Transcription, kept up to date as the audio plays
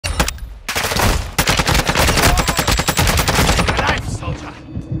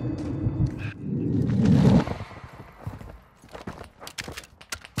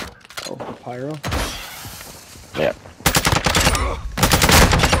pyro? Yeah.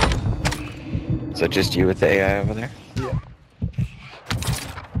 Is that just you with the AI over there? Yeah.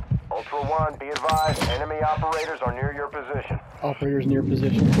 Ultra One, be advised, enemy operators are near your position. Operators near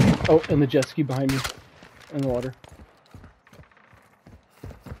position. Oh, and the jet ski behind me. In the water.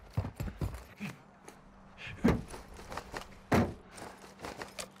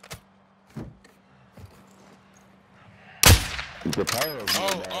 The pyro.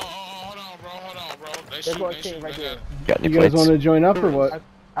 Hold on, bro. They There's one shooting team right there. Got any You guys plates? want to join up or what?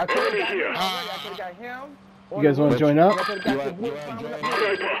 I could have got him. I could have got him. You guys want to join up? I could have got the wood from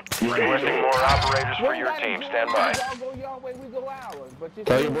Requesting more operators for your team. Stand by. Y'all go y'all way, we go ours. But you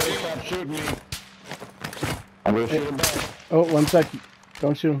Tell your buddy stop shooting me. I'm gonna shoot him back. Oh, 1 sec.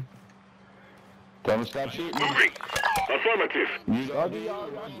 Don't shoot him. Tell him to stop shooting me. Affirmative. Y'all do y'all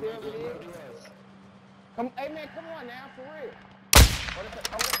stay over there. Come, hey man, come on now, for real.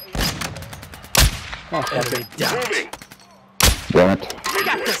 Oh, fuck it. Moving. Damn it.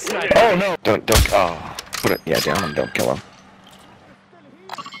 Oh no. Don't, oh. Put it, yeah, down and don't kill him.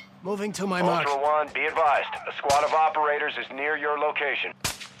 Moving to my mark. Ultra One, be advised. A squad of operators is near your location.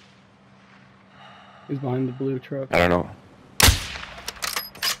 He's behind the blue truck. I don't know.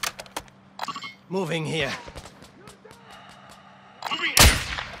 Moving here.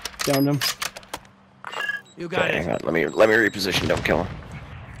 Downed him. You got Okay, it. hang on. Let me reposition. Don't kill him.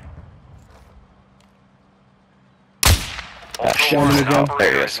 Ultra shit. One, There he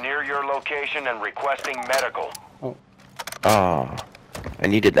operator is. is near your location and requesting medical. Oh, I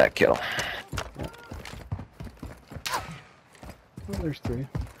needed that kill. Oh, there's 3.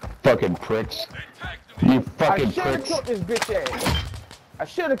 Fucking pricks. You I fucking should have pricks. killed this bitch ass. I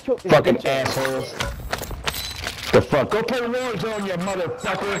should have killed this Fucking bitch ass. assholes. The fuck? Go play Warzone, you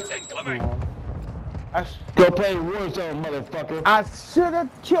motherfucker. Go play Warzone, motherfucker. I should have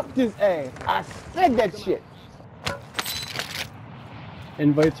killed his ass. I said that shit.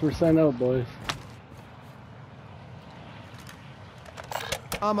 Invites were sent out, boys.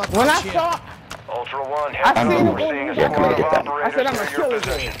 I'm up When I here. saw, Ultra One, I heads seen up. him We're seeing a Yeah, come squad and of get that. I operators said I'ma near kill your his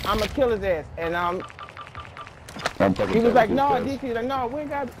position. ass. I'ma kill his ass. And I'm fucking he was like, done no, with this. DC, like, no, we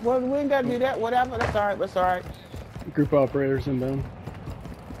ain't got to do that. Whatever. That's all right. That's all right. Group operators inbound.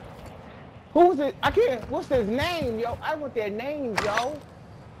 Who was it? I can't. What's his name, yo? I want their names, yo.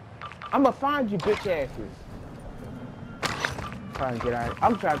 I'ma find you, bitch asses. Trying to get out.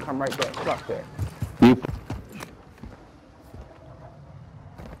 I'm trying to come right back. Fuck that. You